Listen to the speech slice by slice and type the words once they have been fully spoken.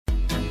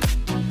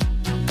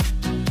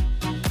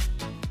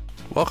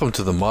Welcome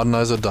to the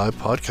Modernize or Die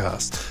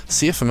podcast,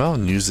 CFML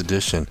News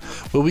Edition,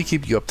 where we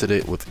keep you up to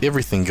date with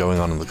everything going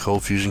on in the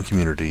Cold Fusion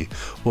community.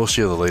 We'll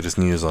share the latest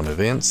news on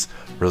events,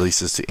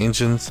 releases to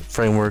engines,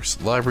 frameworks,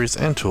 libraries,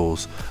 and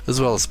tools, as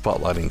well as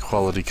spotlighting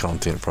quality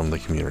content from the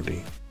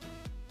community.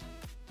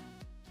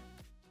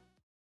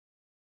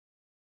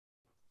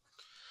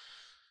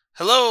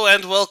 Hello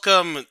and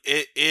welcome.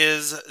 It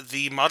is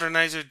the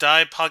Modernize or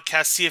Die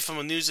podcast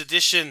CFML News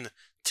Edition.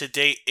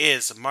 Today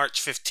is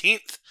March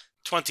 15th,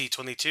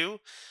 2022,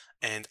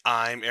 and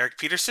I'm Eric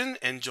Peterson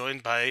and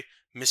joined by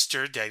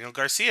Mr. Daniel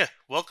Garcia.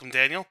 Welcome,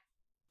 Daniel.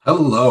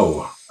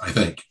 Hello, I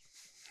think.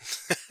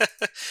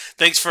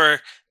 Thanks for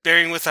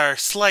bearing with our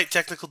slight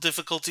technical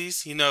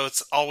difficulties. You know,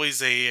 it's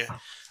always a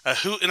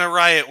hoot and a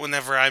riot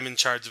whenever I'm in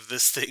charge of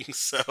this thing,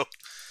 so...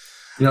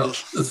 You know,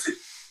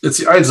 it's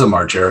the Ides of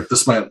March, Eric.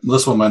 This one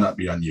might not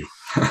be on you.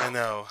 I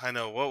know.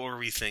 What were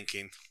we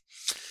thinking?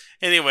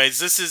 Anyways,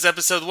 this is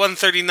episode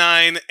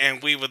 139,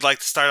 and we would like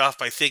to start off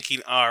by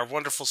thanking our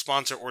wonderful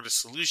sponsor, Order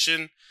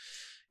Solution,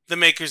 the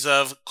makers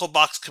of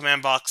ColdBox,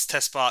 CommandBox,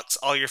 TestBox,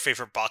 all your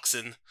favorite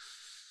boxing.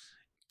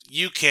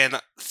 You can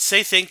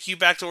say thank you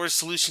back to Order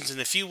Solutions in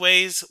a few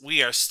ways.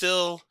 We are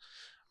still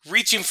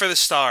reaching for the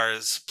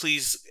stars.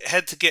 Please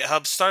head to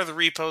GitHub, start the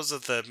repos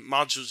of the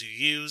modules you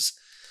use.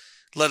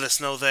 Let us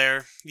know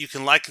there. You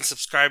can like and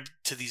subscribe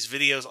to these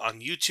videos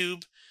on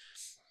YouTube.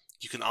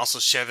 You can also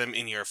share them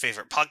in your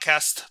favorite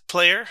podcast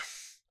player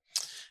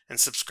and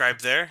subscribe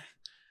there.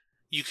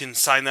 You can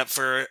sign up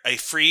for a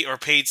free or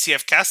paid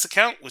CFcast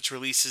account, which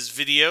releases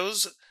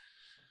videos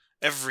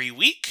every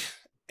week.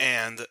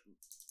 And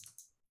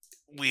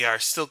we are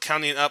still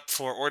counting up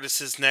for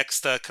Ordis's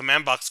next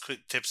CommandBox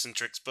Quick Tips and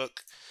Tricks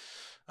book.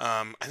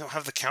 I don't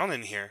have the count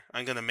in here.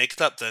 I'm going to make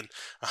it up then.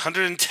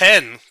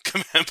 110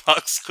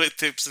 CommandBox Quick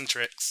Tips and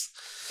Tricks.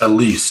 At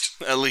least.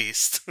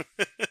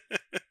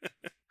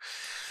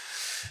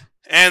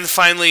 And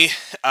finally,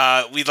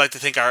 we'd like to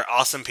thank our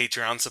awesome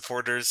Patreon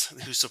supporters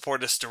who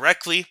support us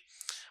directly.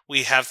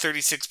 We have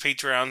 36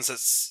 Patreons that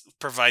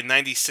provide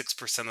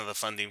 96% of the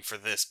funding for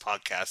this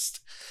podcast.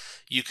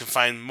 You can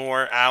find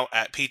more out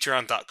at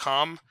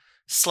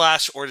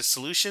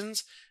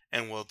patreon.com/OrdisSolutions,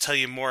 and we'll tell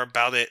you more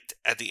about it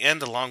at the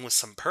end, along with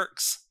some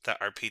perks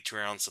that our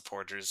Patreon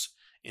supporters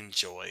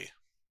enjoy.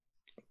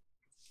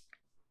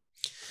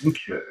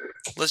 Okay.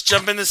 Let's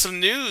jump into some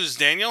news,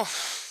 Daniel.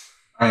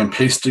 I am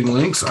pasting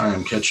links. I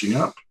am catching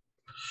up.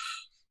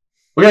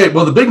 Okay,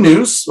 well, big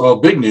news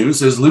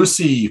is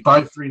Lucy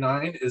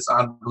 539 is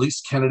on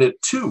Release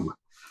Candidate 2.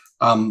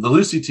 The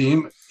Lucy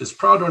team is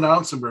proud to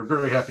announce, and we're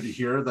very happy to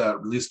hear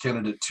that Release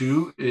Candidate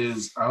 2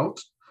 is out,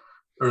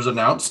 or is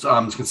announced.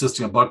 It's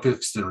consisting of bug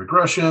fixes and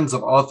regressions.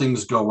 If all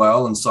things go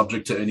well and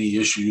subject to any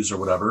issues or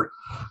whatever,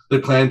 they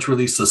plan to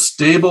release a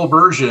stable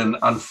version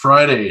on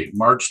Friday,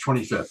 March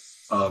 25th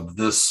of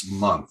this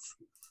month.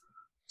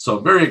 So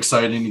very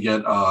exciting to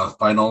get a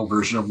final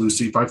version of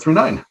Lucy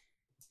 539.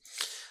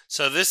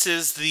 So this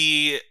is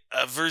the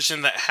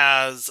version that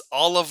has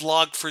all of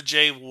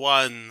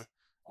Log4j1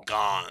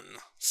 gone.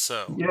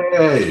 So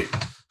yay!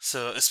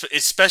 So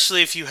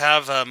especially if you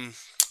have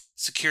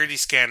security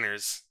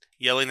scanners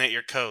yelling at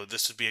your code,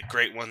 this would be a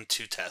great one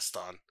to test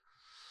on.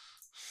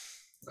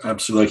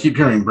 Absolutely. I keep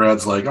hearing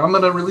Brad's like, I'm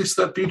going to release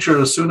that feature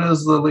as soon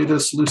as the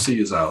latest Lucy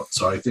is out.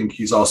 So I think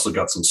he's also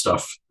got some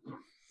stuff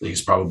that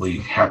he's probably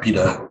happy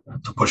to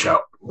push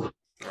out.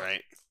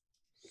 Right.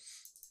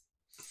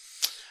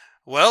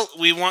 Well,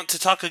 we want to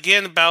talk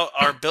again about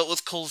our Built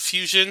with Cold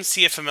Fusion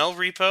CFML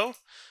repo.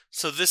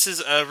 So this is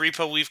a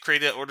repo we've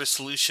created at Order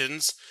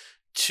Solutions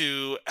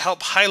to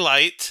help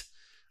highlight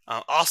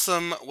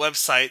awesome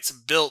websites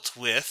built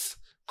with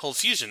Cold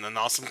Fusion and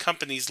awesome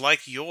companies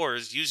like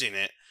yours using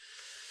it.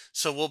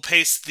 So we'll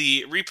paste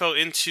the repo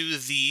into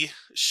the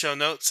show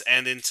notes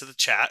and into the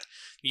chat.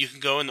 You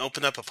can go and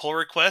open up a pull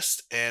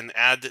request and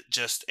add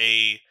just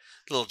a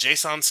little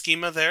JSON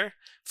schema there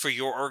for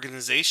your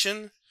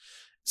organization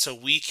so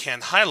we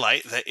can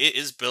highlight that it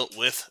is built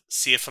with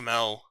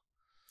CFML.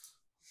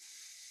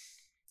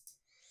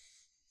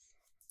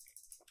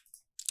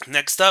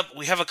 Next up,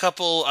 we have a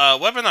couple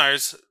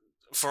webinars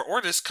for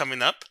Ordis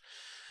coming up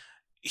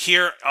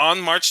here on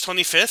March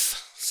 25th,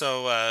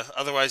 so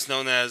otherwise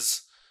known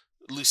as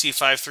Lucy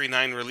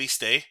 539 release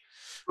day.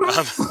 We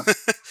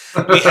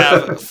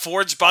have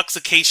Forge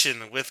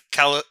Boxication with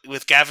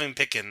Gavin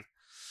Pickin.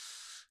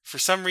 For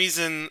some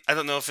reason, I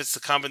don't know if it's the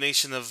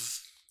combination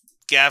of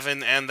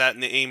Gavin and that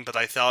name, but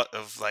I thought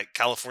of like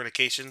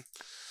Californication.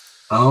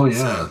 Oh yeah,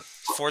 so,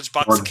 Forge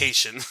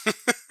Boxication.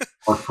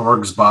 Or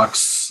Forge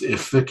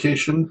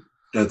Boxification.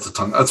 That's a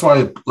tongue. That's why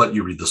I let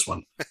you read this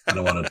one. I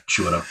don't want to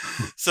chew it up.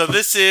 So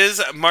this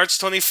is March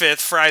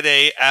 25th,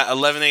 Friday at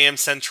 11 a.m.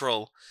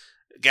 Central.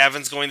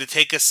 Gavin's going to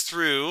take us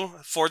through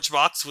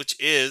ForgeBox, which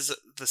is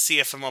the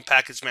CFML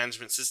package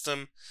management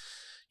system.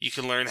 You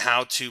can learn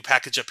how to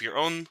package up your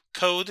own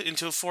code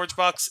into a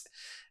ForgeBox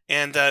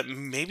and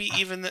maybe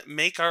even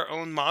make our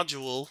own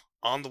module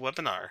on the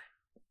webinar.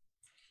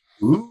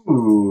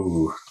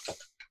 Ooh.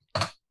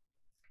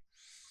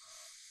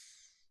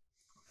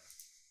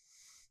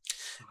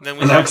 Then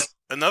we have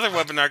another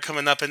webinar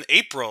coming up in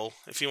April.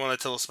 If you want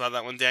to tell us about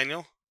that one,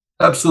 Daniel.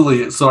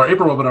 Absolutely. So our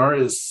April webinar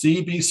is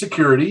CB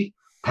Security,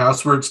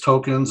 Passwords,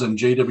 Tokens, and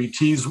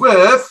JWTs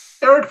with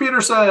Eric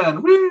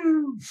Peterson.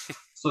 Woo!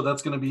 So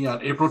that's going to be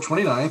on April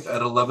 29th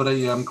at 11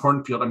 a.m.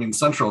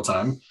 Central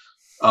Time.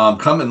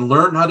 Come and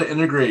learn how to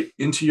integrate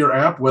into your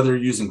app, whether you're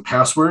using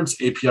passwords,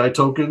 API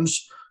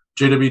tokens,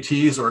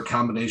 JWTs, or a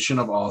combination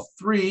of all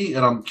three.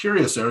 And I'm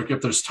curious, Eric,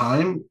 if there's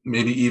time,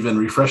 maybe even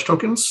refresh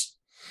tokens?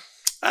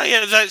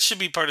 Yeah, that should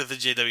be part of the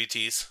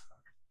JWTs.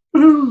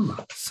 Woo-hoo.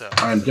 So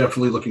I'm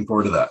definitely looking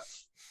forward to that.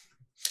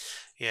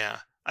 Yeah.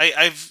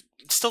 I've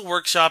still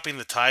workshopping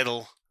the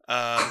title.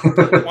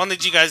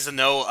 Wanted you guys to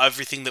know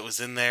everything that was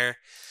in there.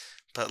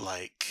 But,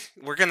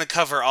 we're going to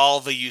cover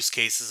all the use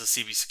cases of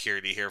CB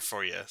Security here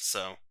for you,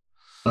 so...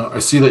 I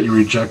see that you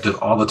rejected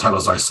all the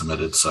titles I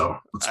submitted, so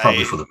it's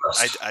probably for the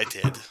best. I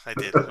did.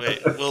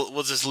 Wait,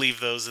 we'll just leave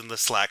those in the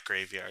Slack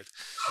graveyard.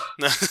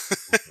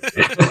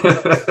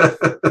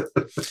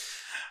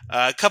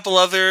 A couple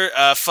other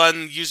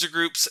fun user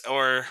groups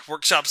or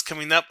workshops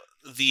coming up.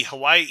 The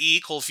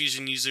Hawaii Cold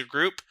Fusion user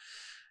group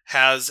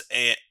has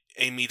a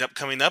meetup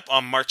coming up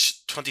on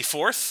March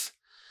 24th.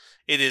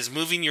 It is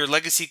moving your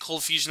legacy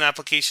Cold Fusion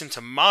application to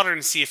modern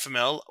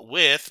CFML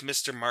with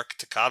Mr. Mark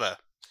Takata.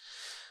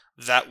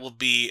 That will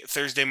be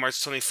Thursday, March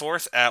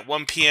 24th at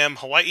 1 p.m.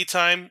 Hawaii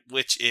time,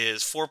 which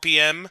is 4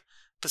 p.m.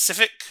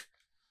 Pacific.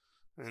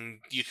 And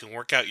you can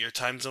work out your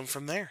time zone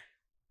from there.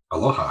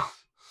 Aloha.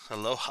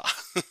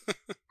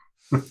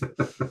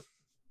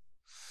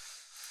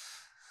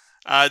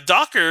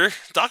 Docker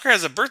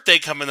has a birthday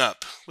coming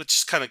up, which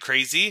is kind of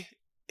crazy.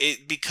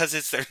 Because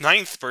it's their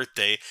 9th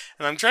birthday,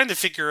 and I'm trying to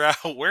figure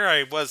out where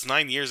I was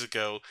 9 years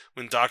ago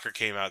when Docker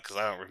came out, because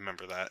I don't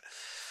remember that.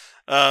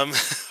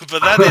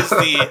 But that is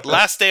the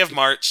last day of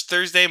March,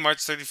 Thursday, March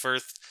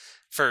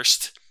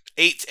 31st,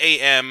 8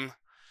 a.m.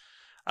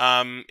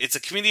 It's a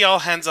community all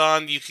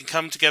hands-on. You can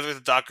come together with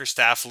the Docker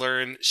staff,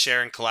 learn,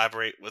 share, and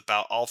collaborate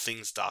about all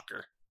things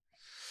Docker.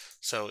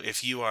 So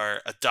if you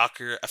are a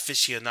Docker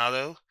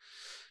aficionado,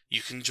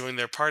 you can join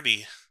their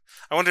party.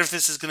 I wonder if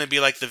this is going to be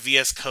like the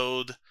VS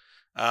Code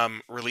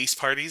release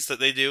parties that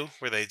they do,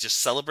 where they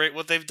just celebrate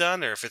what they've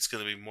done, or if it's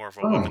going to be more of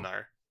a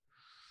webinar.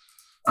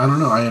 I don't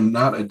know. I am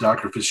not a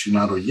Docker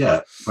aficionado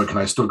yet, but can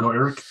I still go,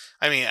 Eric?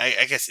 I mean,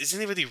 I guess, is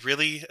anybody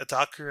really a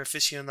Docker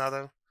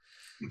aficionado?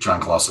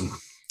 John Clausen.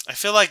 I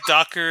feel like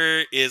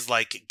Docker is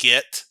like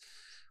Git,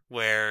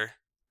 where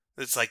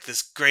it's like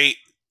this great,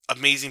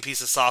 amazing piece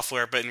of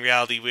software, but in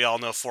reality, we all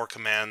know 4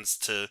 commands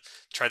to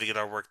try to get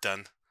our work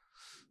done.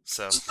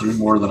 So it's 3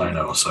 more than I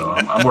know, so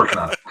I'm working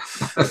on it.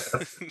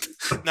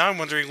 Now I'm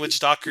wondering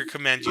which Docker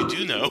command you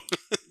do know.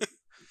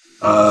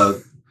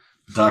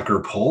 Docker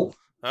pull.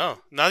 Oh,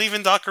 not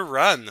even Docker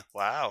run.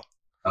 Wow.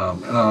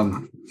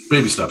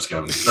 Baby steps,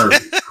 Gavin.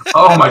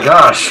 Oh my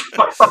gosh.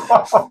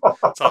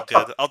 It's all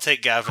good. I'll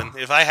take Gavin.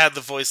 If I had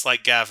the voice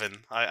like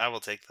Gavin, I will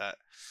take that.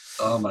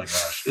 Oh my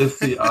gosh. It's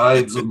the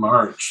Ides of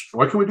March.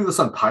 Why can't we do this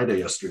on Pi Day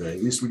yesterday?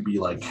 At least we'd be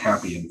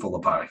happy and full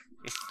of pie.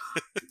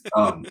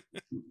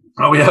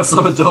 We have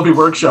some Adobe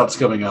workshops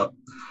coming up.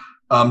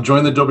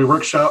 Join the Adobe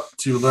workshop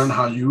to learn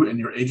how you and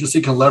your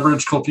agency can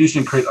leverage Cold Fusion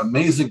and create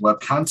amazing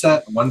web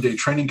content. One-day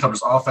training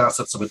covers all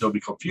facets of Adobe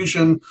Cold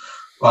Fusion.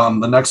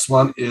 The next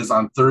one is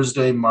on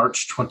Thursday,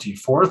 March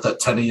 24th at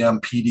 10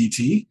 a.m.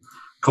 PDT.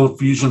 Cold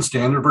Fusion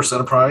Standard versus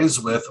Enterprise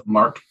with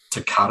Mark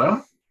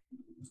Takata.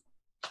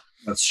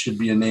 That should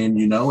be a name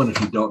you know, and if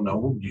you don't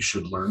know, you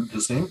should learn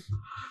his name.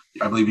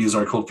 I believe he's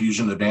our Cold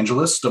Fusion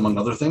evangelist, among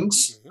other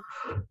things.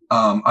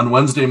 On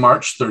Wednesday,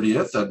 March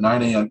 30th at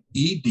 9 a.m.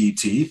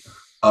 EDT,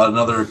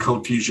 another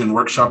Cold Fusion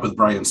workshop with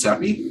Brian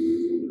Sappy.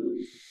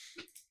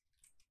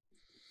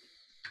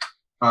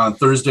 On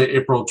Thursday,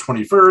 April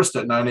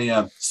 21st at 9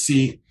 a.m.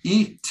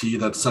 CET,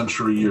 that's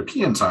Central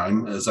European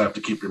time, as I have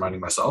to keep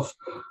reminding myself,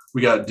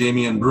 we got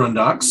Damian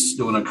Bruindox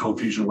doing a Cold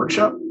Fusion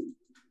workshop.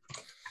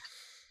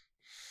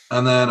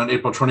 And then on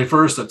April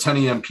 21st at 10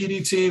 a.m.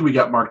 PDT, we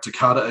got Mark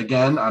Takata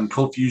again on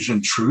Cold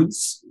Fusion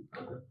Truths.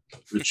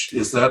 Which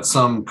is that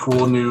some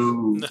cool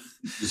new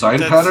design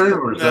pattern,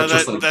 or is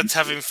that's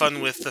having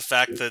fun with the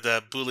fact that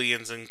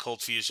Booleans in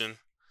Cold Fusion,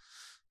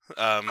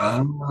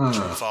 true,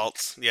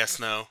 false, yes,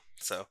 no.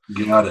 So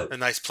got it. A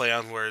nice play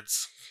on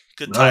words.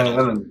 Good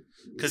title.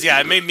 Because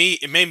it made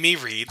me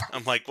read.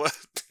 I'm like, what?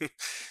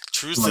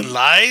 Truths and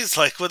lies?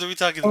 What are we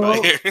talking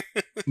about here?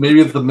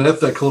 Maybe it's the myth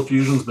that Cold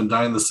Fusion's been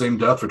dying the same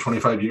death for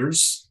 25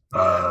 years.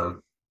 I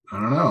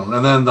don't know.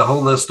 And then the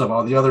whole list of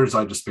all the others,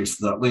 I just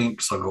pasted that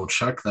link, so go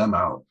check them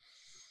out.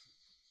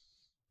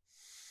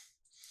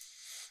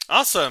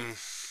 Awesome.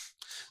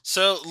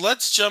 So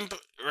let's jump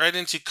right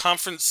into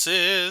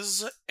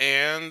conferences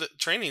and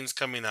trainings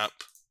coming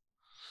up.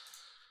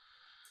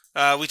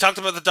 We talked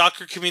about the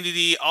Docker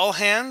community all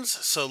hands,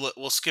 so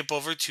we'll skip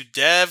over to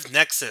Dev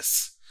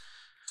Nexus.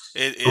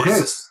 It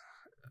is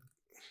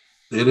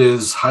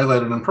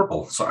highlighted in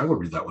purple, so I will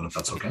read that one if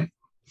that's okay.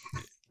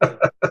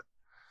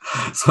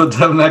 So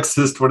Dev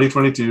Nexus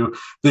 2022,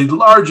 the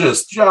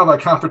largest Java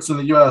conference in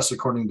the U.S.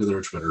 according to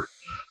their Twitter.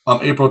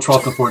 April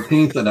 12th and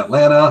 14th in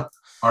Atlanta.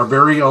 our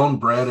very own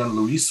Brad and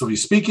Luis will be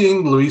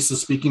speaking. Luis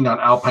is speaking on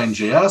Alpine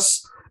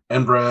JS,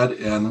 and Brad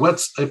and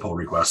what's a pull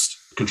request,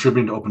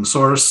 contributing to open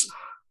source.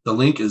 The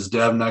link is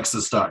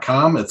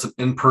devnexus.com. It's an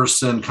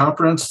in-person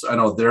conference. I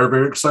know they're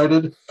very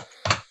excited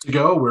to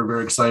go. We're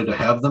very excited to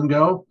have them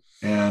go,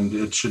 and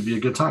it should be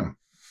a good time.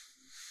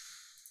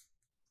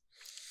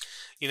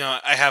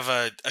 I have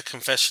a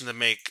confession to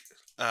make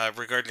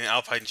regarding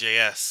Alpine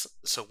JS.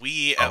 So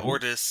we at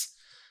Ortus,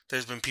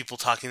 there's been people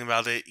talking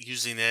about it,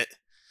 using it.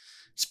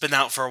 It's been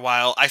out for a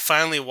while. I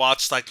finally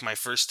watched my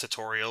first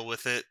tutorial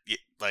with it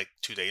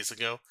 2 days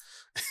ago.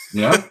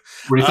 Yeah?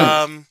 What do you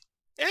think?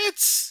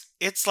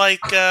 It's like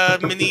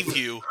mini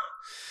Vue.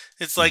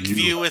 It's like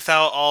Vue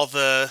without all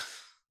the...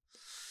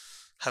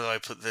 How do I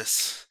put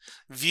this?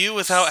 Vue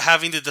without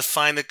having to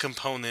define a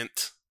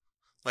component.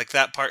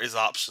 That part is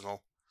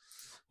optional.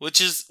 Which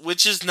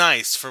is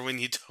nice for when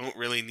you don't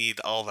really need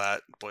all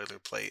that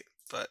boilerplate.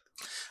 But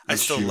I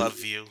still love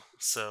Vue,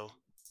 so...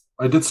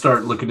 I did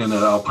start looking into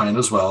Alpine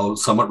as well,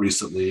 somewhat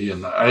recently,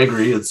 and I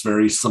agree it's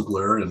very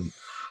simpler.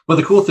 But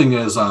the cool thing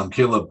is,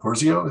 Caleb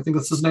Porzio, I think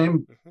that's his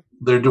name. Mm-hmm.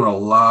 They're doing a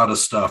lot of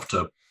stuff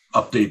to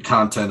update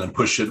content and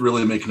push it,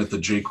 really making it the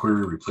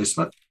jQuery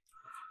replacement.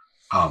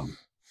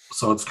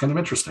 So it's kind of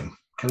interesting,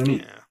 kind of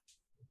neat. Yeah.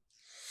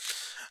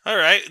 All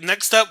right,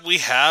 next up we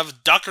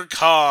have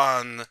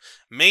DockerCon,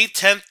 May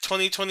 10th,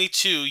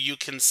 2022. You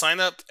can sign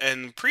up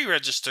and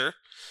pre-register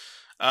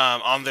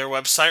on their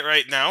website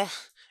right now.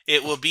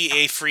 It will be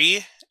a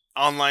free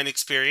online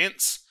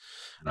experience.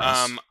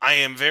 Nice. I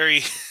am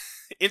very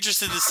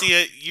interested to see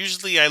it.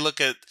 Usually I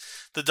look at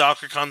the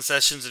DockerCon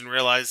sessions and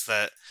realize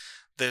that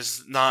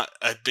there's not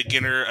a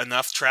beginner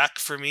enough track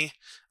for me.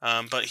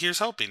 But here's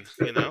hoping,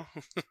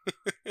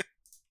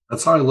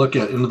 That's how I look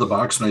at Into the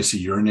Box when I see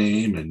your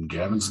name and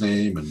Gavin's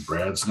name and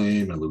Brad's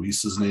name and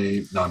Luis's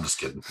name. No, I'm just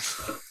kidding.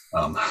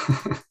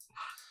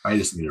 I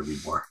just need to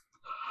read more.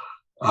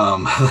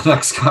 The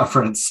next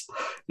conference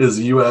is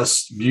the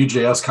U.S.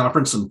 Vue.js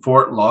conference in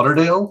Fort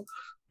Lauderdale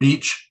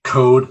Beach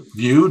Code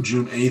Vue,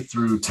 June 8th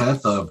through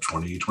 10th of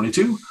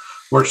 2022.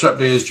 Workshop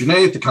day is June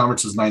 8th. The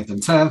conference is 9th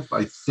and 10th.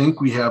 I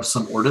think we have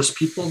some Ortus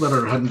people that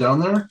are heading down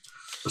there.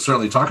 We're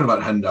certainly talking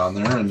about heading down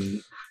there.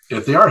 And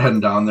if they are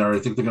heading down there, I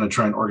think they're going to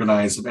try and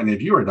organize, if any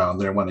of you are down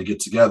there, want to get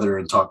together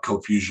and talk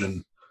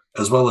CodeFusion,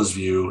 as well as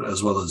Vue,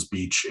 as well as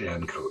Beach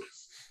and Code.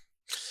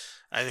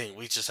 I think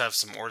we just have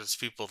some Ortus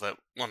people that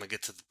want to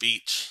get to the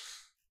beach.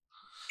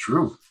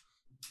 True.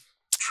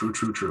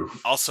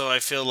 Also, I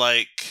feel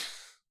like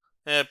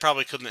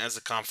probably couldn't as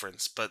a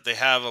conference, but they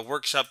have a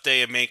workshop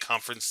day, a May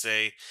conference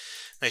day.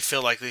 They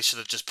feel like they should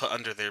have just put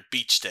under their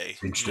beach day.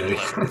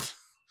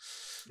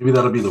 Maybe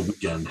that'll be the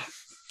weekend.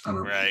 I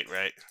don't know.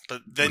 Right.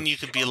 But then you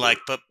could be like,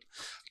 but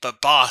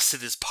boss,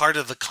 it is part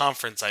of the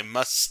conference. I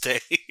must stay.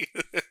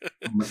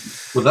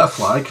 Would that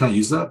fly? Can I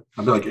use that?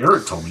 I'd be like,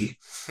 Eric told me.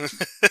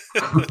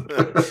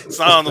 It's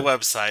not on the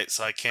website,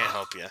 so I can't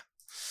help you.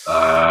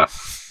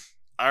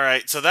 All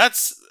right, so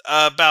that's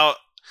about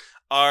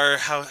our,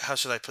 how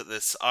should I put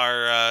this?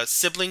 Our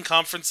sibling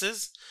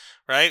conferences,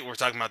 right? We're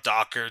talking about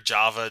Docker,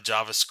 Java,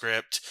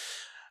 JavaScript.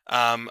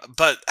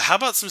 But how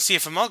about some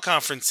CFML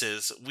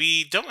conferences?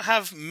 We don't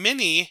have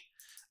many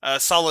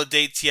solid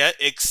dates yet,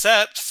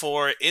 except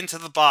for Into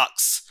the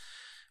Box.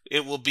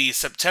 It will be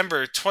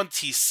September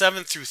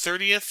 27th through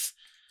 30th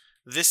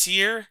this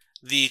year.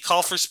 The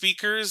call for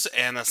speakers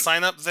and a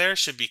sign up there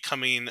should be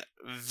coming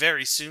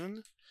very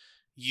soon.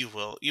 You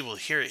will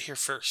hear it here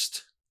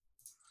first.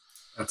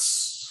 I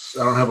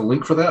don't have a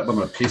link for that, but I'm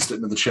going to paste it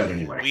into the chat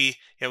anyway.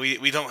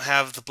 We don't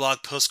have the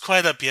blog post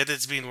quite up yet.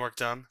 It's being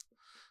worked on.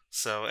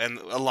 So, and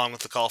along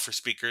with the call for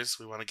speakers,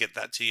 we want to get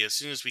that to you as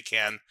soon as we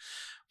can.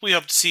 We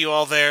hope to see you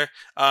all there.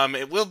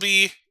 It will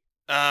be,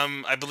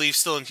 I believe,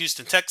 still in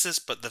Houston, Texas,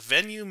 but the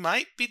venue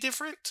might be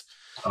different.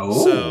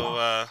 Oh.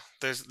 So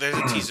there's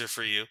a teaser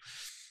for you.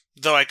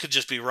 Though I could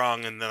just be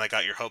wrong, and then I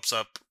got your hopes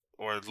up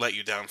or let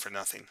you down for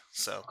nothing.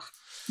 So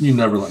you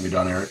never let me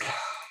down, Eric.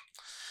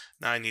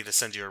 Now I need to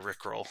send you a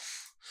Rickroll.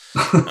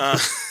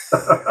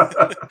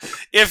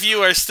 If you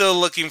are still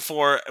looking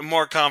for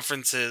more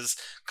conferences,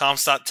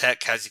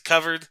 comps.tech has you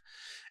covered.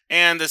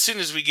 And as soon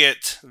as we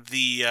get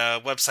the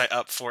website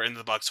up for Into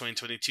the Box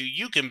 2022,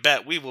 you can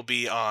bet we will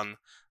be on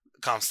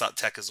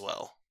comps.tech as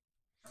well.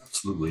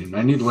 Absolutely. And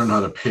I need to learn how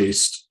to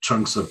paste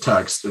chunks of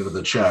text into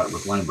the chat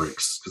with line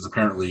breaks, because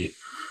apparently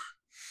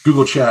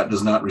Google Chat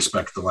does not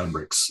respect the line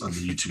breaks on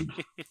the YouTube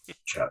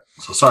chat.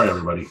 So sorry,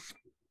 everybody.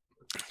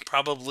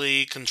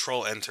 Probably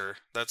Control-Enter.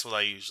 That's what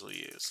I usually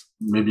use.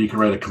 Maybe you can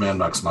write a command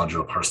box module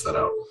to parse that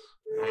out.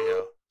 There you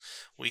go.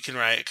 We can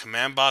write a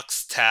command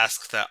box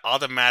task that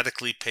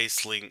automatically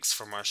pastes links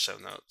from our show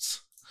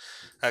notes.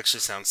 That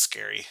actually sounds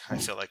scary. I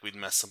feel like we'd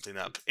mess something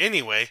up.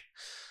 Anyway,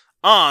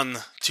 on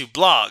to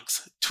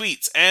blogs,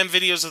 tweets, and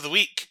videos of the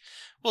week.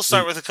 We'll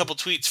start with a couple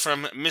tweets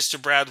from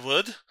Mr. Brad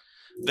Wood.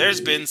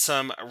 There's been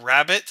some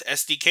Rabbit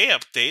SDK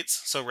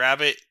updates. So the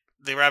Rabbit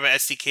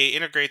SDK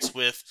integrates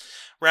with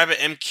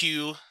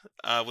RabbitMQ,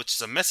 which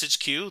is a message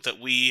queue that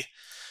we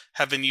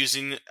have been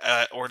using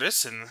at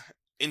Ortus and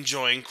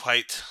enjoying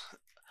quite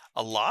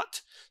a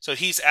lot. So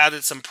he's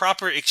added some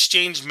proper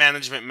exchange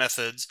management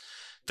methods,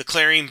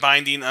 declaring,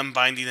 binding,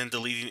 unbinding, and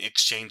deleting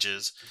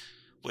exchanges.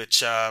 Which,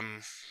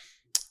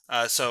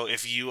 so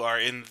if you are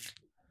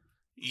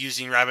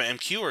using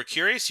RabbitMQ or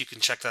curious, you can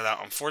check that out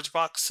on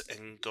ForgeBox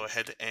and go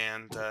ahead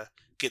and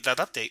get that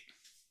update.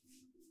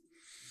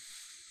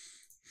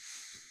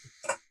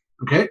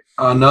 Okay,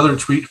 another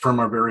tweet from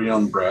our very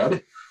own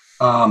Brad.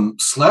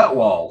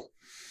 Slatwall,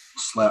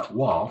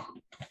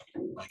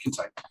 I can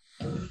type,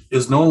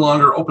 is no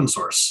longer open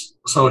source.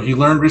 So he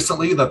learned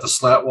recently that the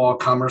Slatwall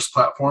commerce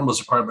platform was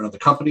acquired by another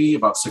company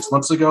about 6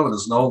 months ago and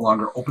is no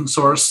longer open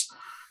source.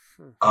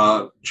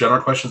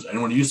 General questions,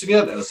 anyone using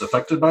it and is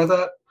affected by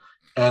that?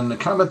 And the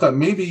comment that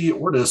maybe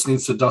Ortus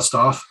needs to dust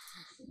off,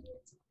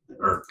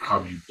 or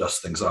how you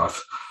dust things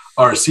off,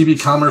 our CB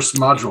Commerce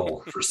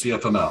module for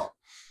CFML.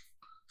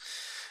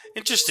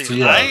 Interesting. So,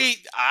 yeah.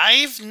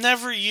 I've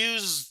never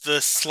used the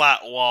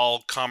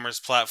Slatwall commerce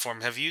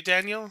platform. Have you,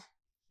 Daniel?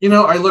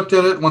 I looked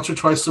at it once or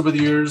twice over the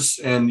years,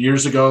 and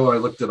years ago I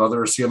looked at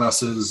other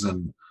CMSs,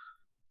 and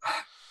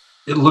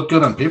it looked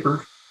good on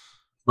paper,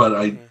 but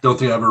I don't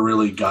think I ever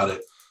really got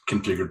it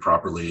configured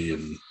properly.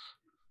 And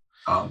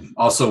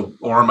also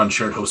ORM on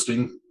shared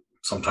hosting,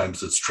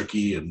 sometimes it's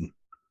tricky, and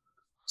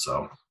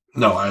so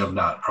no, I have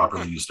not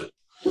properly used it.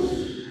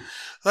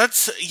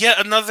 That's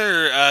yet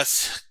another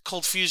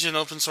Cold Fusion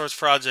open source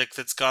project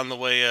that's gone the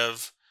way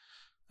of,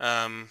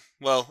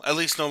 at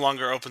least no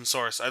longer open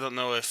source. I don't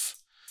know if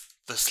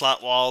the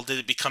Slatwall, did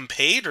it become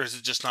paid or is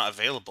it just not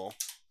available?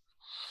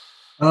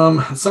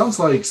 It sounds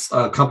like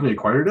a company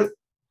acquired it,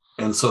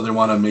 and so they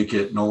want to make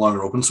it no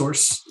longer open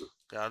source.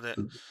 Got it.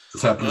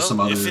 It's happened to some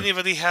other. If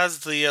anybody has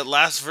the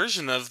last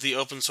version of the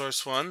open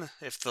source one,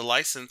 if the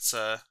license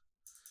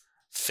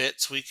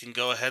fits, we can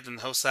go ahead and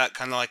host that,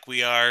 kind of like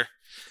we are.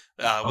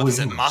 What is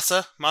it?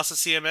 Masa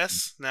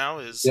CMS now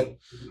is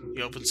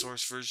the open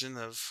source version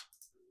of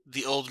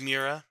the old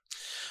Mira.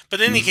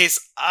 But in any case,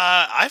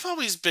 I've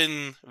always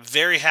been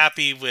very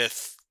happy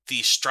with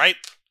the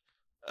Stripe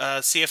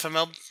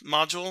CFML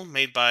module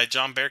made by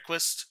John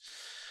Berquist.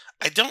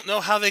 I don't know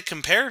how they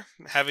compare,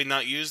 having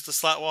not used the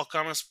Slatwall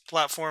Commerce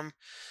platform,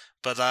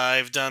 but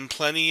I've done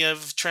plenty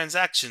of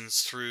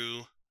transactions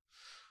through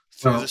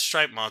the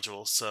Stripe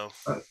module. So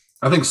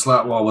I think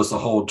Slatwall was the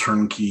whole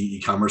turnkey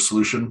e-commerce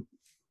solution.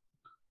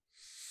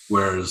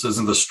 Whereas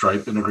isn't the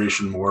Stripe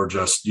integration more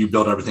just you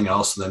build everything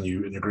else and then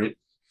you integrate?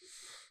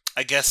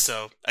 I guess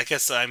so. I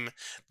guess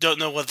don't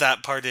know what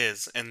that part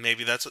is, and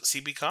maybe that's what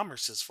CB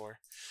Commerce is for.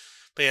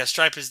 But yeah,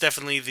 Stripe is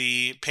definitely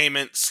the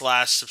payment /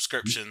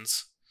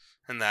 subscriptions,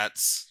 and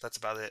that's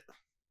about it.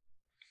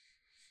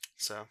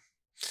 So,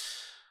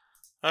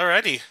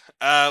 alrighty.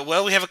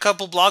 We have a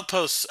couple blog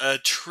posts, a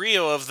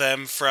trio of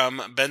them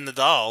from Ben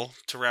Nadal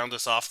to round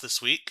us off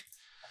this week.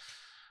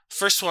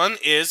 First one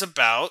is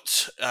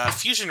about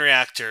Fusion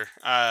Reactor.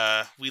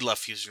 We love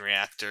Fusion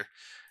Reactor.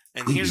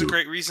 And here's a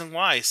great reason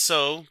why.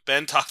 So,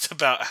 Ben talked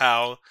about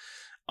how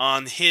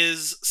on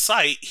his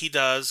site, he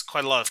does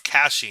quite a lot of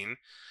caching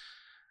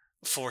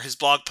for his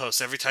blog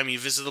posts. Every time you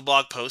visit a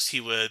blog post, he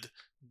would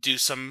do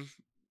some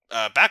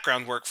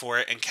background work for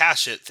it and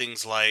cache it.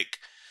 Things like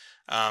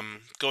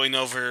going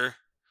over,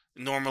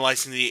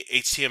 normalizing the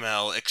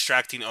HTML,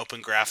 extracting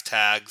open graph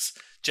tags,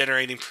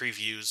 generating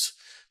previews,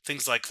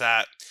 things like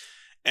that.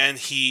 And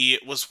he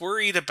was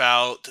worried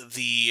about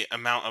the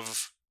amount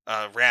of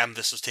RAM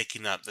this was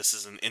taking up. This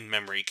is an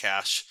in-memory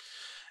cache.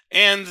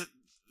 And,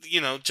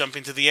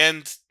 jumping to the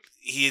end,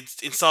 he had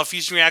installed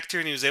Fusion Reactor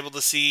and he was able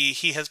to see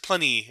he has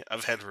plenty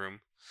of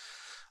headroom.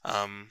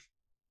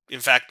 In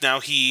fact,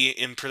 now he,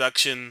 in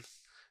production,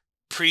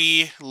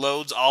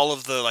 pre-loads all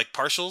of the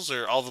partials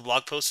or all the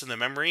blog posts in the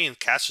memory and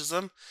caches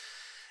them.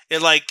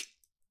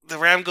 The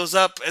RAM goes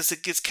up as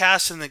it gets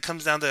cached, and then it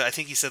comes down to, I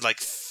think he said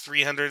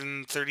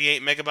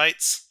 338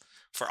 megabytes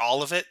for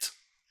all of it.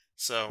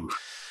 So,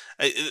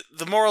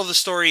 the moral of the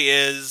story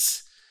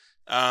is,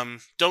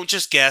 don't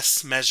just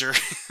guess, measure.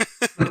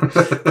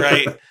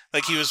 Right?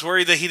 He was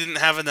worried that he didn't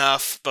have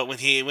enough, but when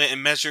he went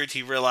and measured,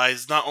 he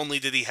realized not only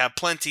did he have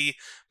plenty,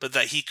 but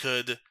that he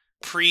could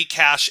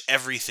pre-cache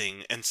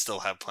everything and still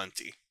have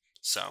plenty.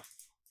 So,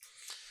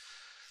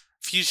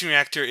 Fusion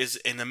Reactor is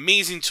an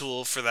amazing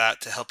tool for that,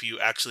 to help you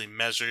actually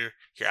measure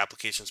your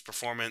application's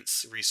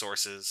performance,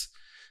 resources,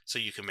 so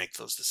you can make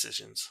those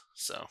decisions.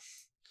 So,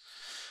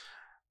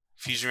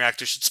 Fusion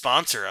Reactor should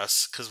sponsor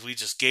us, because we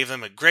just gave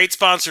them a great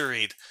sponsor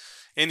read.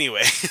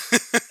 Anyway.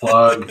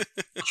 Plug.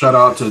 Shout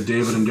out to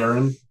David and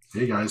Darren.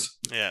 Hey, guys.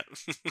 Yeah.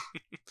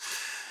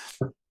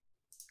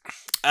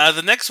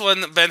 The next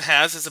one that Ben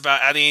has is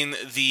about adding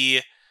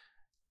the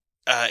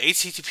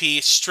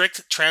HTTP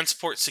strict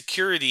transport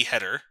security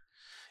header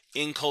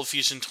in Cold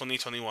Fusion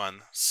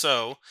 2021.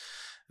 So,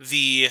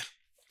 this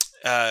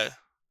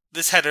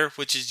header,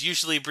 which is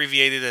usually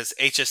abbreviated as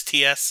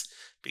HSTS,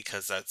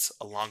 because that's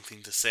a long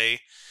thing to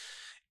say,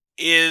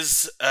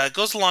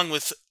 goes along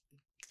with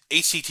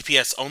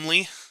HTTPS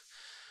only,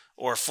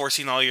 or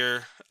forcing all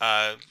your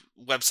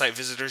website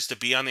visitors to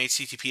be on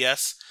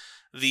HTTPS.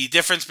 The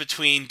difference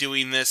between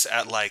doing this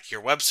at like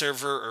your web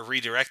server or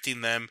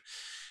redirecting them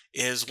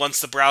is once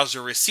the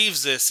browser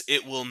receives this,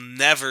 it will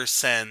never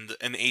send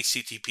an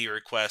HTTP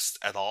request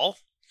at all,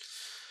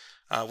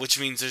 which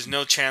means there's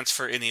no chance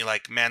for any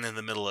like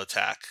man-in-the-middle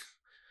attack.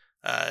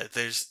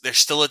 There's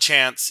still a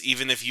chance,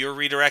 even if you're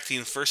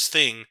redirecting first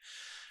thing,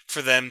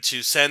 for them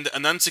to send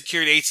an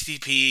unsecured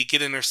HTTP,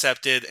 get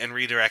intercepted, and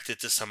redirect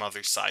it to some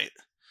other site.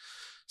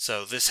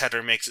 So this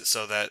header makes it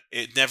so that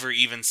it never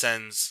even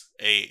sends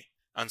a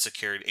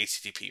unsecured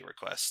HTTP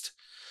request.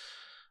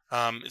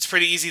 It's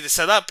pretty easy to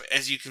set up,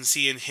 as you can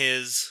see in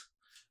his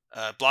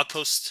blog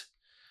post.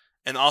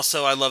 And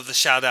also, I love the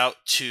shout out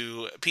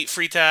to Pete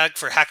Freitag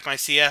for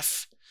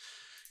HackMyCF.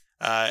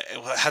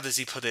 How does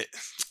he put it?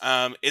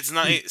 It's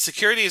not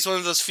security is one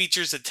of those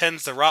features that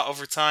tends to rot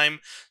over time,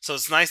 so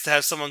it's nice to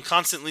have someone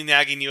constantly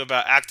nagging you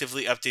about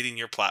actively updating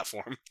your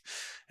platform.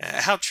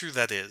 How true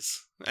that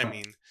is. I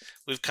mean,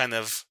 we've kind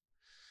of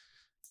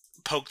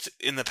poked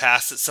in the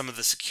past at some of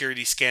the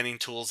security scanning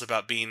tools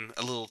about being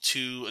a little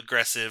too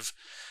aggressive.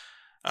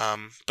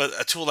 But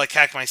a tool like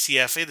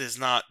HackMyCF, it is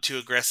not too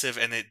aggressive,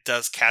 and it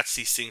does catch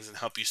these things and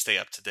help you stay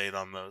up to date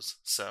on those.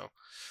 So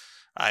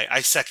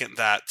I second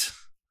that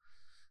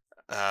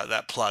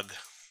plug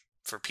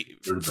for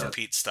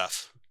Pete's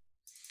stuff.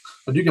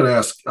 I do got to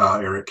ask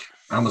Eric.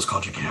 I almost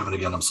called you Kevin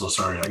again. I'm so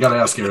sorry. I got to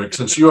ask Eric,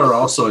 since you are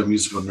also a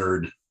musical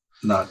nerd,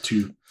 not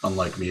too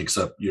unlike me,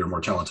 except you're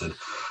more talented.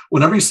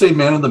 Whenever you say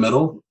 "man in the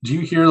middle," do you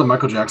hear the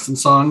Michael Jackson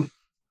song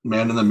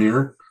 "Man in the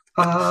Mirror"?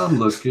 I'm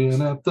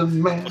looking at the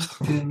man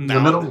in the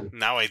middle.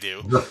 Now I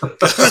do.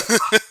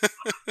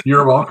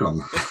 You're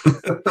welcome.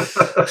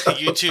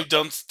 YouTube,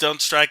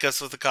 don't strike us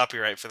with a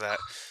copyright for that.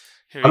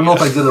 I don't know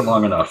if I did it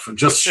long enough,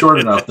 just short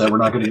enough that we're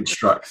not going to get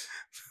struck,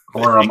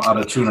 or I'm out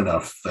of tune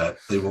enough that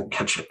they won't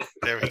catch it.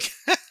 There we go.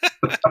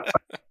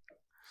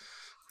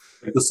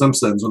 Like The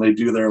Simpsons, when they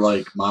do their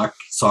like mock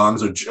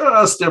songs, are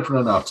just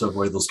different enough to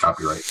avoid those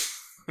copyrights.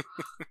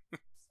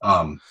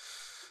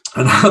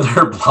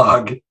 Another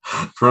blog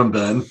from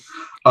Ben.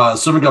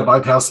 Someone got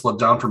bypassed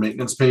down for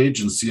maintenance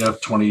page in CF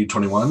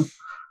 2021.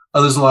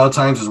 There's a lot of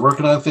times he's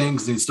working on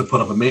things, needs to put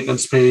up a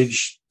maintenance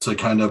page to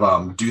kind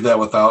of do that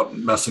without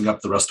messing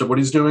up the rest of what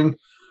he's doing.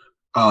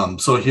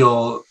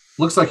 So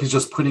looks like he's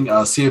just putting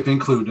CF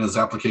include in his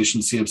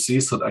application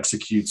CFC so it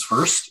executes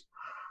first.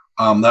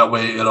 That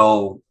way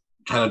it'll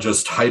kind of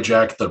just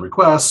hijack the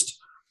request,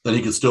 then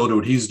he can still do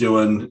what he's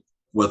doing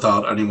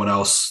without anyone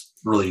else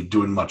really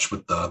doing much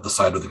with the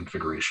side of the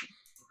configuration.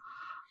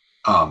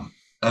 And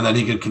then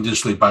he can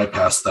conditionally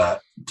bypass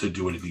that to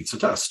do what he needs to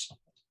test.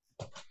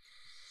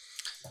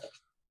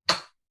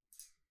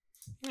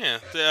 Yeah.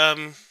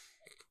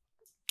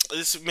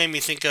 This made me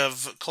think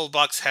of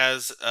ColdBox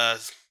has,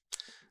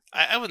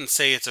 I wouldn't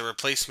say it's a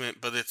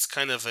replacement, but it's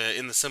kind of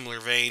in the similar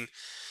vein.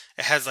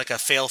 It has like a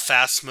fail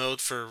fast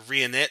mode for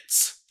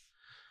reinits.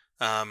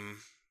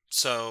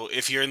 So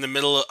if you're in the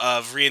middle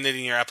of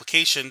reinitting your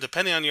application,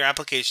 depending on your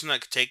application, that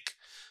could take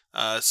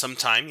some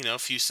time, a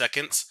few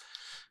seconds.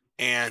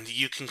 And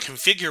you can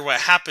configure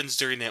what happens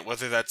during it,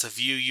 whether that's a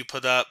view you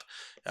put up,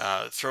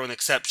 throw an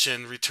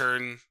exception,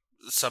 return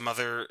some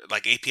other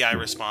like API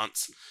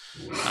response.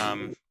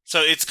 So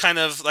it's kind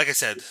of, like I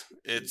said,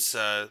 it's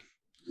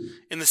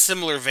in the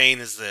similar vein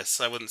as this.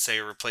 I wouldn't say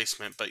a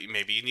replacement, but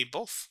maybe you need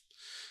both.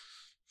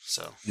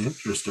 So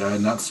interesting. I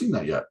had not seen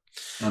that yet.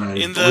 And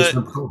in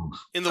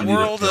the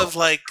world of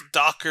like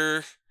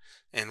Docker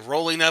and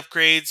rolling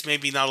upgrades,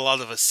 maybe not a lot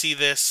of us see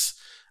this,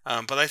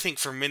 but I think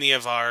for many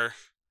of our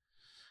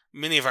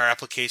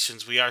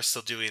applications, we are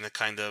still doing a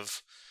kind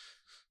of,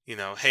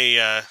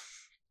 hey,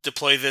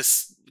 deploy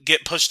this,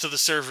 get push to the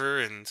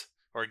server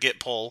or git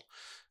pull,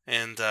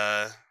 and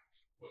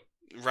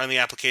run the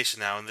application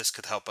now, and this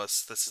could help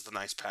us. This is the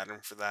nice pattern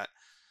for that.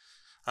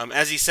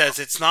 As he says,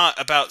 it's not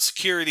about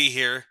security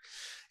here.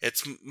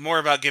 It's more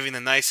about giving a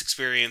nice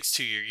experience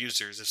to your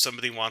users. If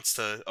somebody wants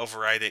to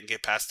override it and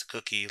get past the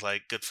cookie,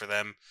 like, good for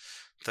them.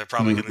 They're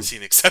probably going to see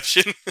an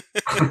exception.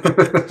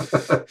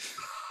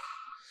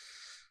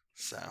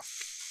 So.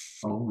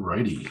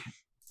 Alrighty.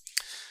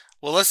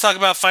 Well, let's talk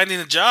about finding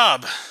a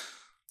job.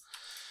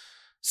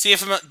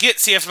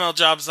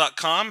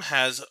 GetCFMLJobs.com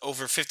has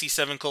over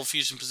 57 Cold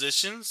Fusion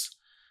positions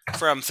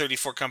from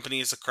 34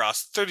 companies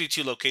across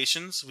 32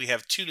 locations. We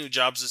have 2 new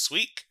jobs this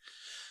week.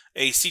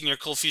 A senior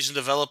Cold Fusion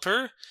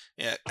developer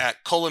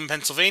at Colon,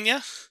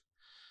 Pennsylvania,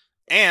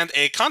 and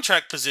a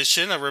contract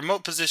position, a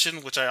remote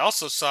position, which I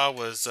also saw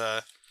was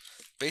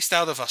based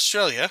out of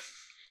Australia,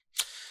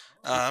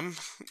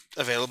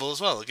 available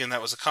as well. Again,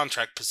 that was a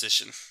contract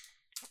position.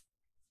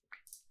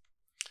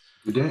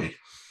 Good day.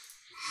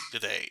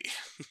 Good day.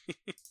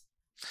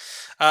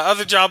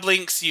 Other job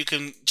links, you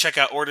can check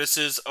out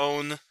Ortus's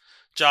own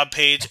job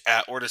page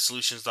at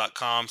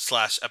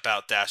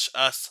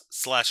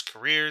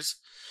ortussolutions.com/about-us/careers.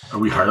 Are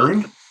we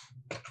hiring?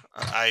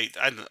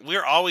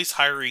 We're always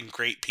hiring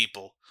great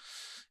people.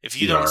 If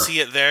you don't see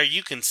it there,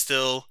 you can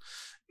still,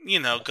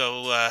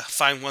 go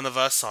find one of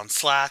us on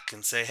Slack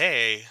and say,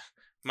 hey,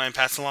 mind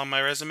passing along my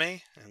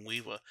resume? And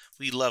we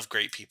love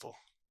great people.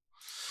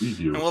 We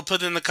do. And we'll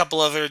put in a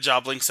couple other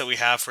job links that we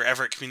have for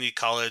Everett Community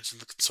College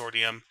and the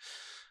consortium.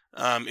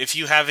 If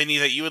you have any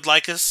that you would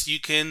like us, you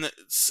can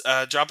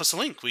drop us a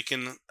link. We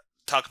can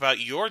talk about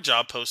your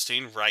job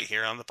posting right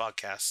here on the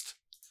podcast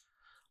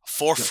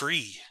for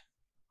free.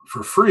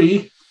 For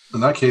free? In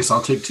that case,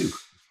 I'll take 2.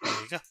 There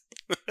you go.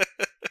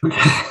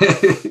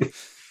 Okay.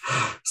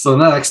 So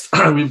next,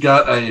 we've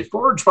got a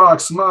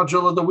ForgeBox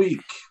module of the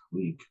week.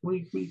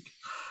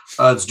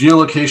 It's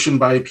geolocation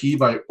by IP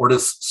by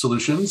Ortus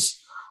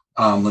Solutions.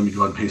 Let me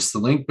go ahead and paste the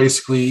link.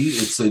 Basically,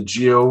 it's a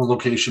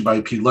geolocation by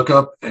IP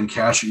lookup and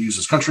cache. It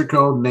uses country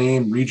code,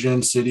 name,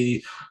 region,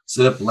 city,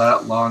 zip,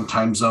 lat, long,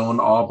 time zone,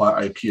 all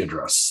by IP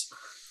address.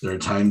 There are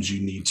times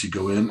you need to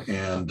go in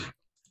and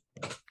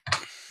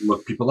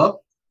look people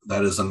up.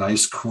 That is a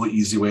nice, cool,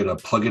 easy way to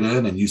plug it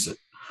in and use it.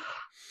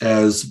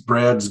 As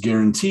Brad's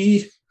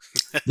guarantee,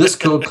 this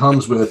code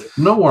comes with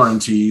no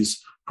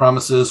warranties,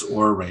 promises,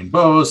 or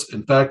rainbows.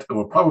 In fact, it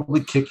will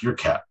probably kick your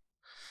cat.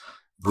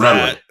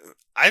 Brad,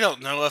 I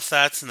don't know if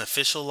that's an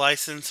official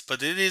license,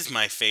 but it is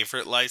my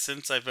favorite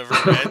license I've ever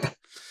read.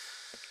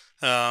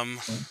 I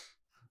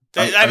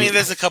mean,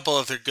 there's a couple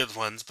other good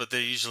ones, but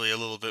they're usually a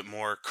little bit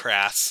more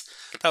crass.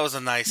 That was a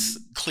nice,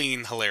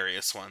 clean,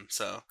 hilarious one.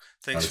 So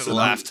thanks for the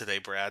laugh today,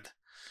 Brad.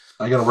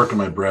 I got to work on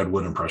my Brad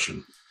Wood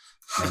impression.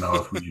 I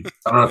don't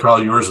know if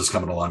all yours is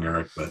coming along,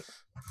 Eric, but.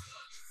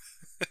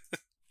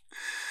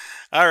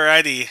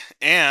 Alrighty,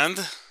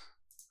 and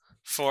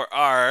for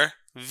our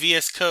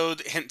VS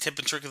Code hint, tip,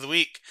 and trick of the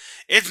week,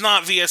 it's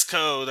not VS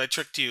Code. I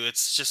tricked you.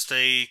 It's just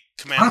a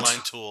command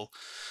line tool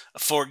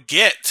for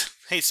Git.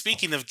 Hey,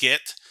 speaking of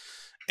Git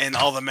and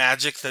all the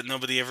magic that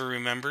nobody ever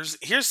remembers,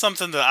 here's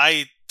something that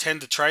I tend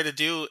to try to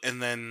do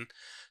and then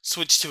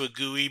switch to a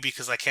GUI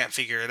because I can't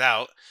figure it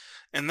out,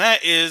 and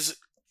that is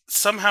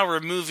somehow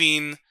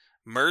removing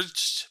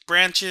merged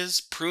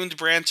branches, pruned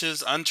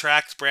branches,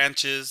 untracked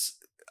branches,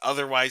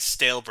 otherwise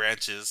stale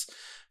branches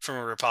from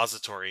a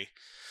repository.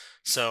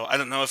 So I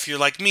don't know if you're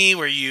like me,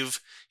 where you've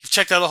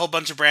checked out a whole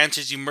bunch of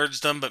branches, you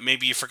merged them, but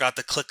maybe you forgot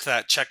to click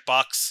that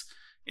checkbox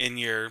in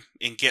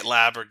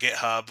GitLab or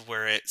GitHub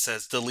where it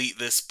says delete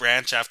this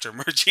branch after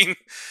merging.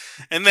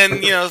 And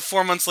then,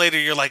 4 months later,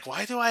 you're like,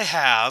 why do I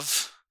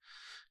have,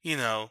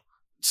 12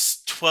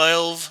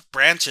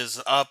 branches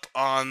up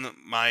on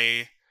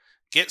my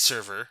Git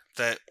server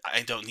that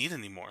I don't need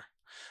anymore?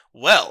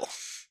 Well,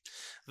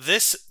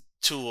 this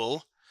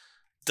tool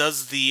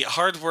does the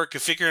hard work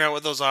of figuring out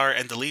what those are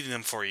and deleting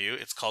them for you.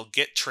 It's called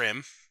Git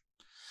Trim.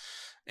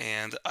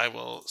 And I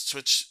will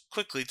switch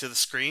quickly to the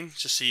screen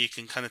just so you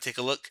can kind of take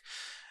a look.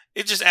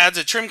 It just adds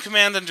a trim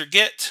command under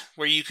Git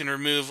where you can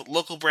remove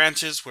local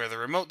branches where the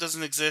remote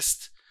doesn't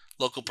exist,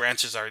 local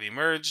branches already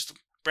merged,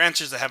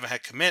 branches that haven't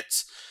had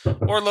commits,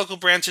 or local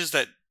branches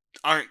that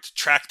aren't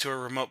tracked to a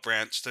remote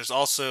branch. There's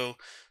also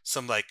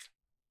some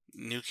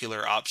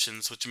nuclear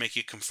options which make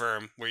you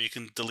confirm where you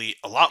can delete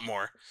a lot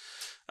more.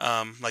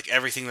 Like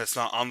everything that's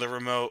not on the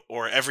remote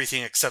or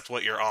everything except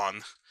what you're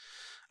on.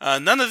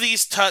 None of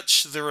these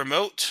touch the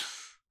remote,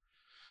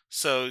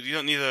 so you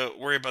don't need to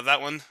worry about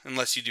that one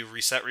unless you do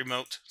reset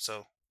remote.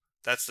 So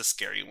that's the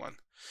scary one.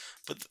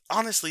 But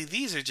honestly,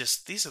 these are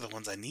the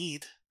ones I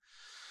need.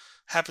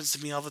 Happens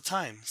to me all the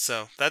time.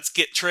 So that's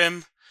Git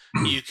Trim.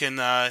 You can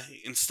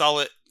install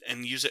it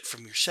and use it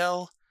from your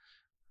shell.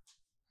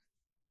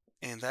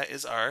 And that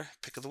is our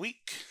pick of the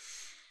week.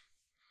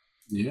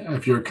 Yeah,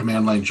 if you're a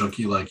command line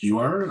junkie like you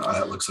are,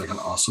 that looks like an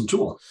awesome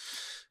tool.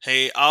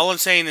 Hey, all I'm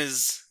saying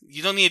is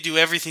you don't need to do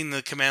everything in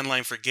the command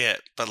line for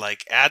Git, but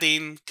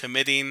adding,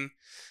 committing,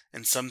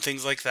 and some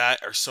things like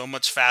that are so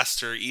much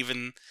faster,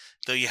 even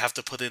though you have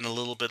to put in a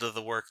little bit of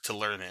the work to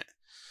learn it.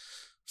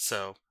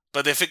 So,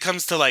 but if it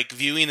comes to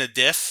viewing a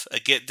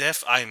Git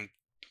diff, I'm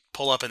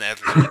pull up an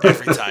editor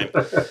every time.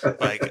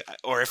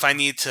 Or if I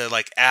need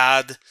to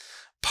add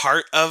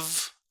part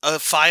of a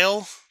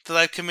file that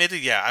I've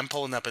committed, I'm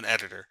pulling up an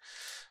editor.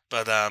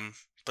 But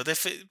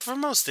for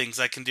most things,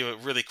 I can do it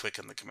really quick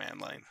in the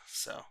command line.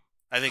 So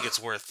I think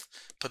it's worth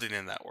putting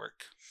in that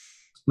work.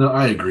 No,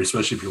 I agree,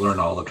 especially if you learn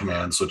all the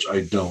commands, which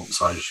I don't.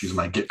 So I just use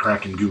my Git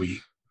Kraken GUI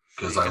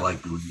because I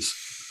like GUIs.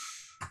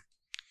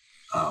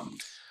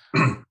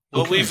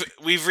 Well,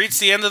 we've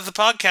reached the end of the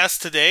podcast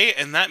today,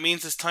 and that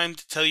means it's time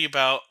to tell you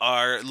about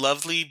our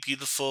lovely,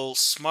 beautiful,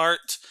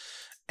 smart,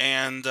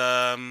 and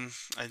I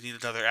need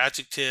another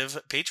adjective,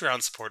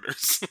 Patreon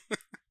supporters.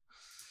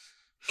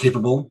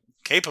 Capable,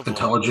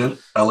 intelligent,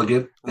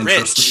 elegant,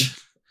 interesting,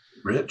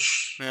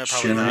 rich, yeah,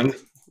 probably sharing, not.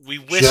 We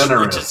wish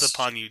generous. riches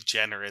upon you,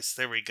 generous.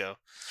 There we go.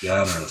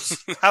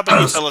 Generous. How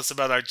about you tell us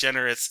about our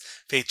generous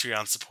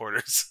Patreon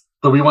supporters?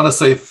 So we want to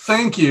say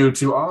thank you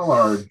to all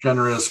our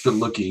generous,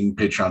 good-looking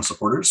Patreon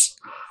supporters.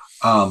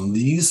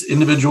 These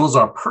individuals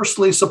are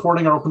personally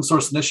supporting our open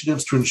source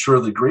initiatives to ensure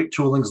the great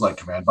toolings like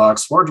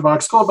CommandBox,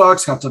 ForgeBox,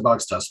 CodeBox,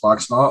 ContentBox,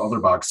 TestBox, and all other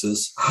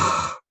boxes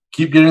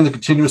keep getting the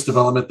continuous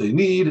development they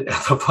need, and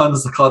the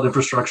funds, the cloud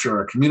infrastructure,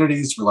 our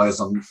communities relies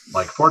on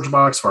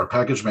ForgeBox for our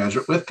package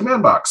management with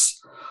CommandBox.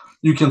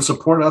 You can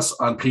support us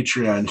on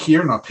Patreon here,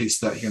 and I'll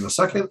paste that here in a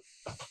second,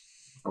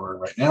 or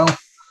right now.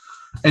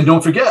 And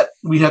don't forget,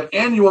 we have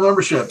annual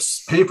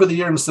memberships. Pay for the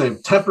year and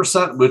save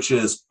 10%, which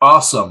is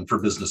awesome for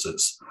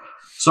businesses.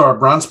 So our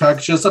bronze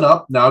package isn't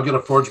up. Now get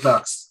a Forge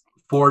Box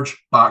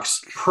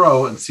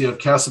Pro and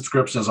CFcast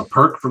subscription as a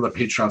perk from the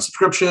Patreon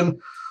subscription.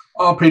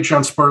 All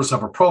Patreon supporters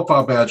have a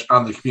profile badge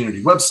on the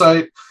community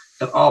website,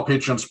 and all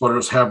Patreon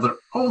supporters have their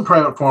own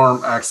private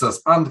forum access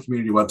on the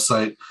community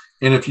website.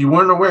 And if you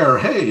weren't aware,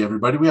 hey,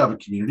 everybody, we have a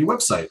community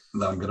website.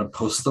 And I'm going to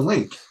post the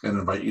link and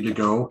invite you to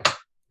go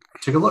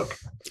take a look.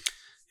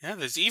 Yeah,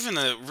 there's even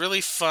a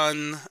really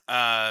fun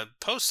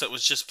post that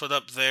was just put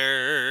up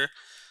there.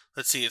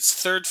 Let's see, it's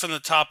third from the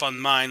top on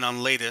mine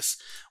on latest.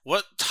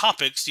 What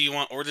topics do you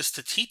want Ortus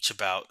to teach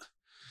about?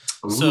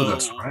 Ooh, so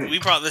that's right. We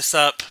brought this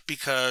up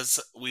because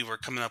we were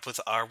coming up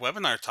with our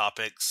webinar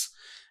topics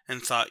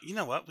and thought, you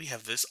know what, we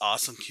have this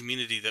awesome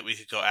community that we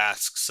could go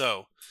ask.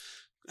 So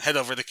head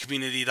over to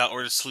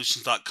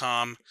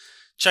community.ortussolutions.com,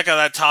 check out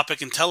that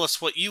topic, and tell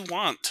us what you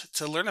want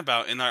to learn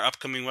about in our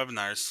upcoming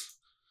webinars.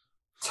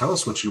 Tell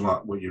us what you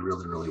want, what you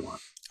really, really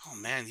want. Oh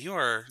man, you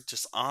are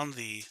just on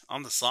the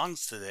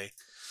songs today.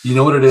 You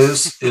know what it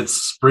is? It's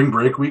spring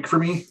break week for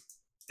me,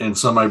 and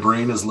so my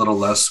brain is a little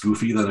less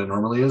goofy than it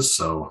normally is.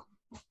 So,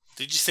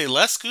 did you say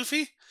less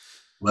goofy?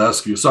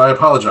 Less goofy. So I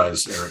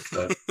apologize, Eric.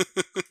 That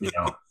you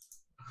know.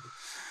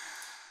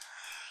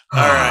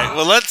 All right.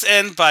 Well, let's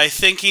end by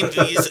thanking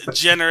these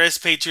generous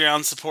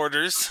Patreon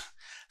supporters.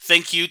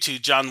 Thank you to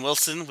John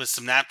Wilson with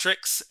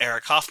Synaptrix,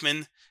 Eric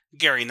Hoffman,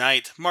 Gary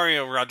Knight,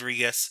 Mario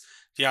Rodriguez,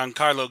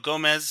 Giancarlo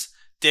Gomez,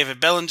 David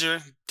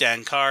Bellinger,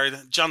 Dan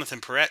Card, Jonathan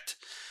Perrette,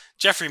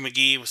 Jeffrey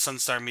McGee with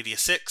Sunstar Media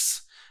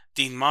 6,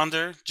 Dean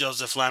Monder,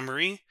 Joseph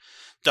Lamery,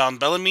 Don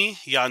Bellamy,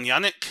 Jan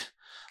Yannick,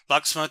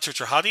 Laxma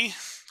Turtrahadi,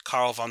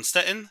 Carl von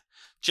Stetten,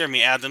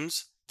 Jeremy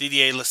Adams,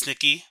 Didier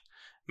Lesnicki,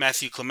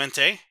 Matthew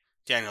Clemente,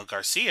 Daniel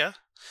Garcia,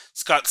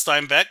 Scott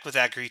Steinbeck with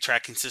Agri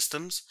Tracking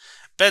Systems,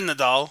 Ben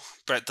Nadal,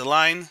 Brett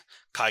DeLine,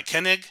 Kai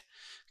Koenig,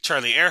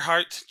 Charlie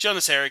Earhart,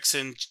 Jonas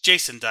Erickson,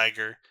 Jason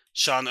Diger,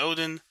 Sean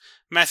Oden,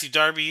 Matthew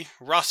Darby,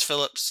 Ross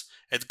Phillips,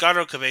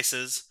 Edgardo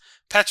Cabezas,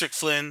 Patrick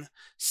Flynn,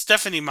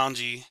 Stephanie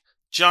Manji,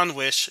 John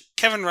Wish,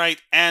 Kevin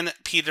Wright, and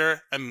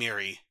Peter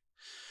Amiri.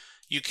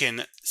 You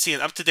can see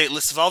an up-to-date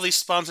list of all these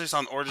sponsors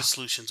on Ortus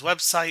Solutions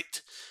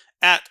website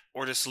at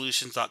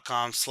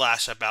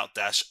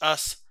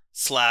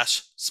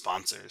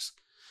ortussolutions.com/about-us/sponsors.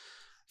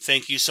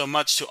 Thank you so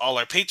much to all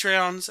our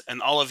Patreons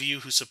and all of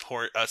you who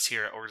support us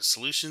here at Ortus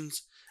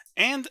Solutions.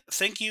 And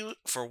thank you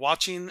for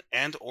watching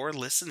and or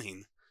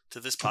listening to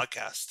this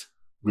podcast.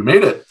 We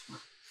made it.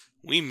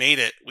 We made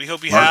it. We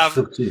hope you March have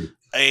 15th.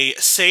 a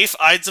safe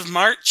Ides of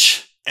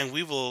March, and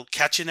we will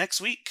catch you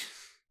next week.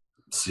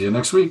 See you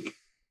next week.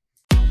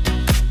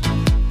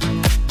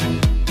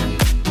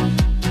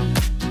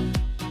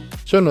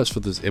 Show notes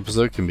for this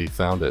episode can be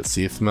found at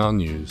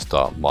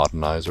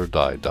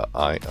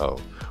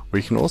cfmlnews.modernizeordie.io,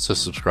 where you can also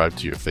subscribe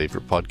to your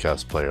favorite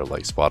podcast player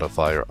like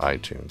Spotify or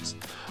iTunes.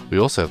 We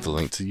also have the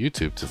link to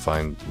YouTube to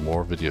find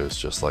more videos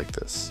just like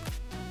this.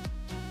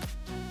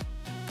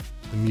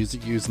 The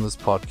music used in this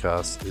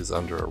podcast is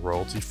under a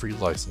royalty-free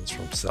license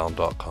from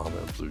Sound.com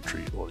and Blue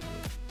Tree Audio.